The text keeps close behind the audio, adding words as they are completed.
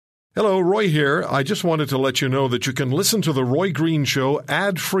Hello, Roy here. I just wanted to let you know that you can listen to The Roy Green Show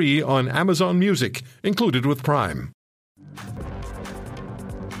ad-free on Amazon Music, included with Prime.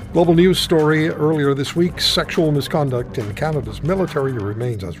 Global news story earlier this week. Sexual misconduct in Canada's military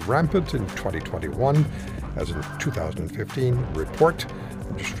remains as rampant in 2021 as in 2015. Report.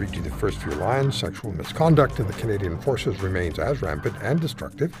 I'll just read you the first few lines. Sexual misconduct in the Canadian Forces remains as rampant and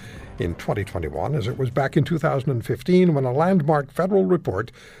destructive in 2021 as it was back in 2015 when a landmark federal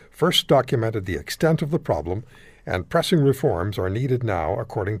report first documented the extent of the problem, and pressing reforms are needed now,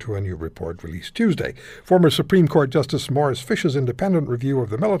 according to a new report released Tuesday. Former Supreme Court Justice Maurice Fish's independent review of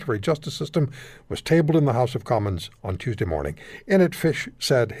the military justice system was tabled in the House of Commons on Tuesday morning. In it, Fish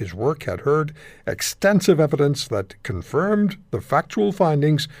said his work had heard extensive evidence that confirmed the factual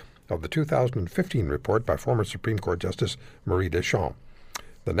findings of the 2015 report by former Supreme Court Justice Marie Deschamps.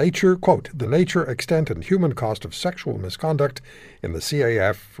 The nature, quote, the nature, extent, and human cost of sexual misconduct in the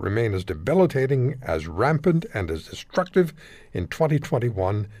CAF remain as debilitating, as rampant, and as destructive in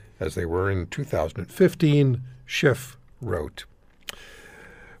 2021 as they were in 2015, Schiff wrote.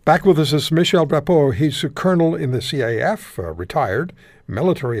 Back with us is Michel Drapeau. He's a colonel in the CAF, a retired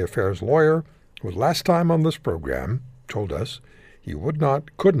military affairs lawyer, who last time on this program told us he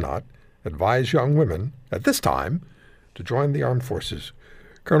could not advise young women at this time to join the armed forces.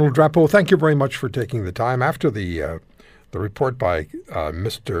 Colonel Drapeau, thank you very much for taking the time after the report by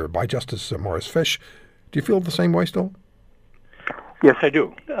Justice Maurice Fish. Do you feel the same way still? Yes, I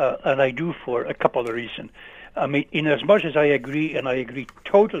do, and I do for a couple of reasons. I mean, in as much as I agree, and I agree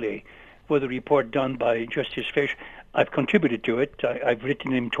totally with the report done by Justice Fish, I've contributed to it. I've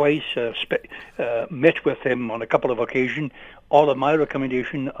written him twice, met with him on a couple of occasions. All of my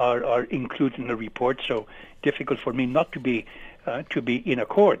recommendations are included in the report, so difficult for me not to be in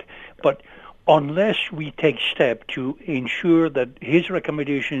accord. But unless we take steps to ensure that his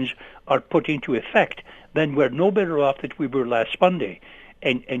recommendations are put into effect, then we're no better off than we were last Monday.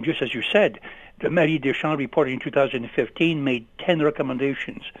 And just as you said, the Marie Deschamps report in 2015 made 10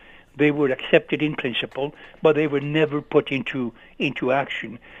 recommendations. They were accepted in principle, but they were never put into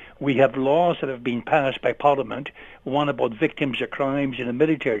action. We have laws that have been passed by Parliament, one about victims of crimes in the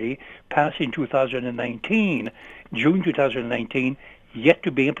military, passed in 2019, June 2019, yet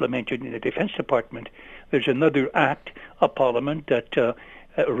to be implemented in the Defense Department. There's another act of Parliament that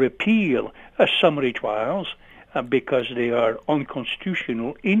repeal summary trials because they are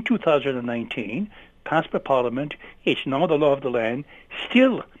unconstitutional in 2019, passed by Parliament. It's now the law of the land,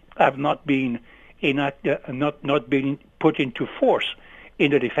 still have not been not been put into force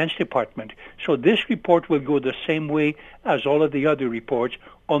in the Defense Department. So this report will go the same way as all of the other reports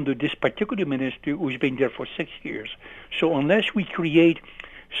under this particular minister who's been there for 6 years. So unless we create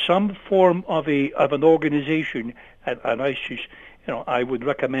some form of an organization, and I would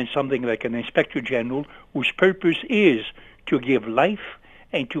recommend something like an Inspector General whose purpose is to give life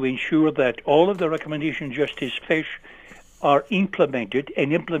and to ensure that all of the recommendations Justice Fish are implemented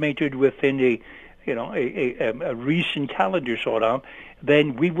within a recent calendar sort of,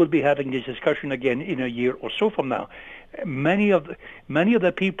 then we will be having this discussion again in a year or so from now. Many of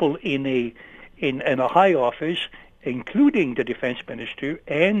the people in a high office, including the Defense Minister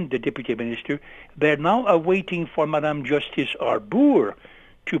and the Deputy Minister, they're now awaiting for Madame Justice Arbour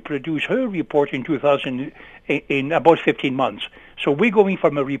to produce her report in about 15 months. So we're going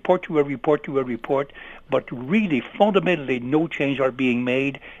from a report to a report to a report, but really fundamentally no change are being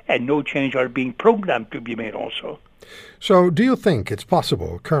made and no change are being programmed to be made also. So do you think it's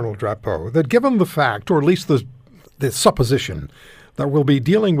possible, Colonel Drapeau, that given the fact, or at least the supposition, that we'll be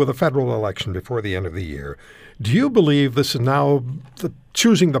dealing with a federal election before the end of the year, do you believe this is now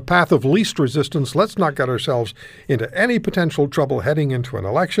choosing the path of least resistance? Let's not get ourselves into any potential trouble heading into an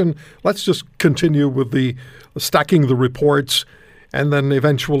election. Let's just continue with the stacking the reports, and then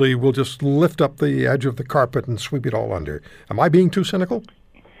eventually we'll just lift up the edge of the carpet and sweep it all under. Am I being too cynical?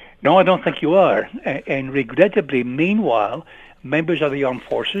 No, I don't think you are. And regrettably, meanwhile, members of the armed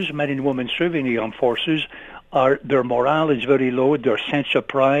forces, men and women serving the armed forces, their morale is very low. Their sense of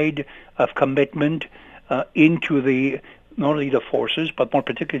pride, of commitment into not only the forces, but more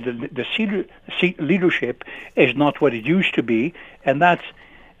particularly the leadership is not what it used to be. And that's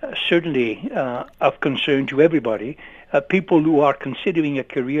certainly of concern to everybody. People who are considering a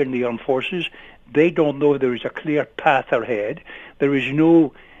career in the armed forces, they don't know there is a clear path ahead.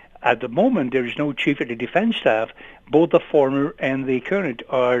 At the moment, there is no chief of the defense staff. Both the former and the current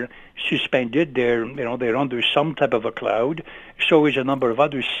are suspended. They're under some type of a cloud. So is a number of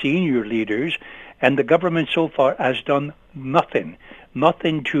other senior leaders. And the government so far has done nothing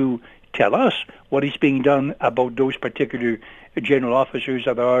to tell us what is being done about those particular general officers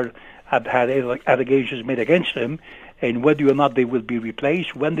that have had allegations made against them, and whether or not they will be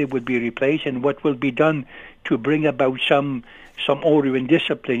replaced, when they will be replaced, and what will be done to bring about some order and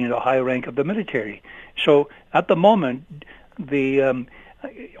discipline in the high rank of the military. So at the moment,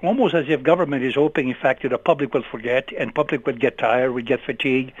 almost as if government is hoping, in fact, that the public will forget, and public will get tired, will get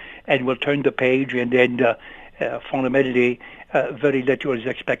fatigued, and will turn the page, and then fundamentally very little is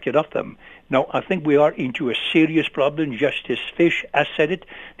expected of them. Now, I think we are into a serious problem. Justice Fish has said it.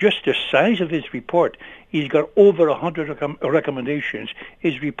 Just the size of his report, he's got over 100 recommendations.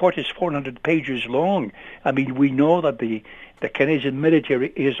 His report is 400 pages long. I mean, we know that the Canadian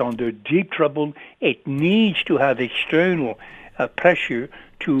military is under deep trouble. It needs to have external pressure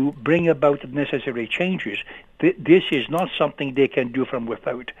to bring about the necessary changes. This is not something they can do from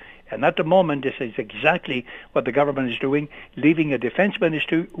without. And at the moment, this is exactly what the government is doing, leaving a defense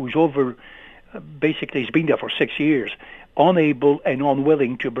minister who's basically he's been there for 6 years, unable and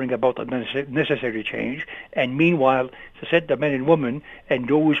unwilling to bring about the necessary change. And meanwhile, as I said, the men and women and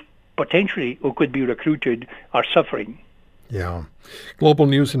those potentially who could be recruited are suffering. Yeah. Global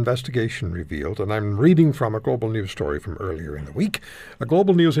News investigation revealed, and I'm reading from a Global News story from earlier in the week, a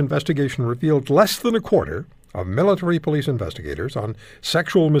Global News investigation revealed less than a quarter of military police investigators on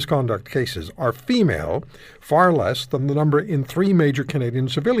sexual misconduct cases are female, far less than the number in 3 major Canadian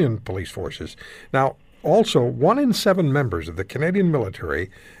civilian police forces. Now, also, 1 in 7 members of the Canadian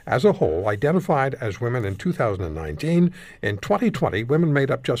military as a whole identified as women in 2019. In 2020, women made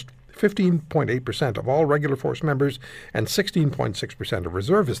up just 15.8% of all regular force members and 16.6% of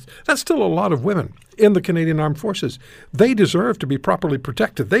reservists. That's still a lot of women in the Canadian Armed Forces. They deserve to be properly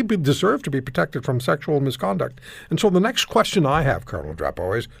protected. They deserve to be protected from sexual misconduct. And so the next question I have, Colonel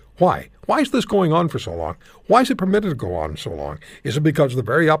Drapeau, is why? Why is this going on for so long? Why is it permitted to go on so long? Is it because the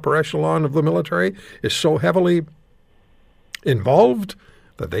very upper echelon of the military is so heavily involved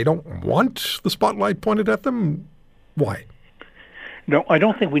that they don't want the spotlight pointed at them? Why? No, I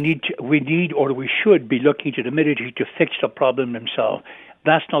don't think we need or we should be looking to the military to fix the problem themselves.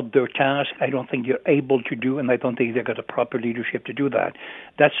 That's not their task. I don't think they're able to do, and I don't think they've got the proper leadership to do that.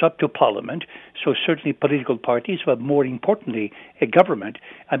 That's up to Parliament, so certainly political parties, but more importantly, a government.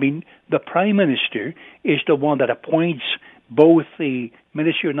 I mean, the Prime Minister is the one that appoints both the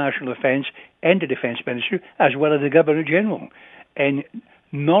Minister of National Defence and the Defence Minister, as well as the Governor-General. And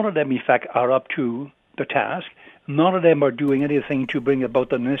none of them, in fact, are up to the task. None of them are doing anything to bring about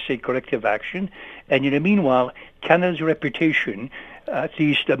the necessary corrective action. And in the meanwhile, Canada's reputation, at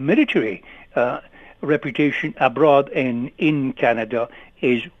least the military reputation abroad and in Canada,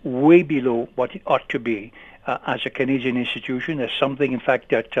 is way below what it ought to be as a Canadian institution, as something, in fact,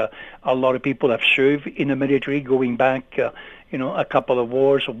 that a lot of people have served in the military going back, a couple of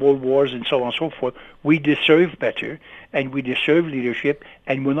wars, world wars, and so on and so forth. We deserve better, and we deserve leadership,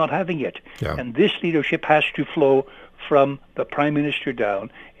 and we're not having it. Yeah. And this leadership has to flow from the Prime Minister down.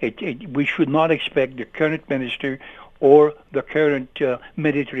 We should not expect the current minister or the current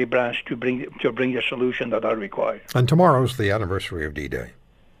military branch to bring the solution that are required. And tomorrow's the anniversary of D-Day.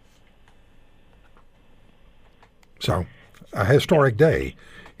 So, a historic day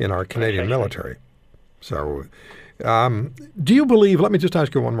in our Canadian military. So, do you believe, let me just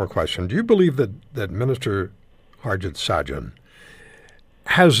ask you one more question. Do you believe that Minister Harjit Sajjan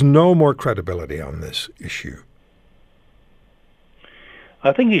has no more credibility on this issue?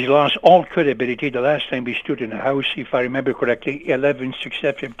 I think he's lost all credibility the last time he stood in the House, if I remember correctly, 11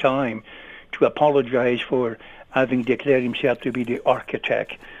 successive times to apologize for having declared himself to be the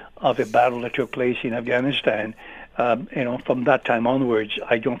architect of a battle that took place in Afghanistan. From that time onwards,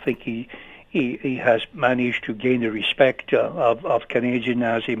 I don't think he has managed to gain the respect of Canadians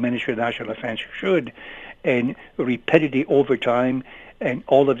as a Minister of National Defence should, and repeatedly over time, and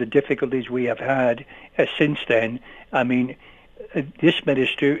all of the difficulties we have had since then. I mean, this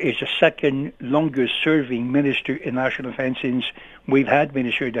minister is the second longest serving Minister in National Defence since we've had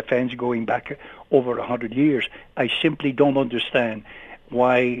Minister of Defence going back over 100 years. I simply don't understand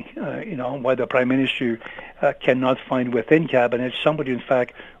why the Prime Minister cannot find within Cabinet somebody, in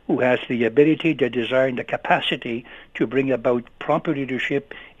fact, who has the ability, the desire, and the capacity to bring about proper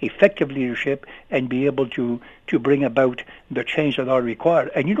leadership, effective leadership, and be able to bring about the change that are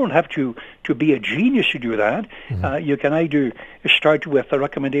required. And you don't have to be a genius to do that. Mm-hmm. You can either start with the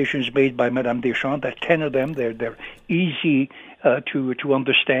recommendations made by Madame Deschamps. There are 10 of them. They're easy to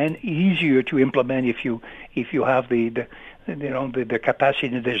understand, easier to implement if you have the capacity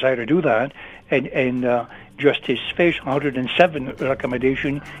and the desire to do that. And Justice Fish, 107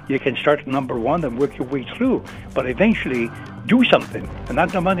 recommendation, you can start at number 1 and work your way through. But eventually, do something. And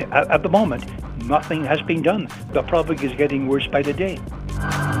at the moment, nothing has been done. The problem is getting worse by the day.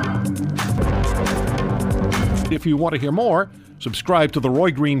 If you want to hear more, subscribe to The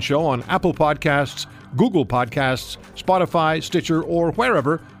Roy Green Show on Apple Podcasts, Google Podcasts, Spotify, Stitcher, or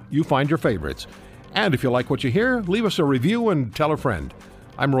wherever you find your favorites. And if you like what you hear, leave us a review and tell a friend.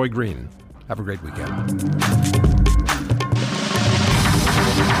 I'm Roy Green. Have a great weekend.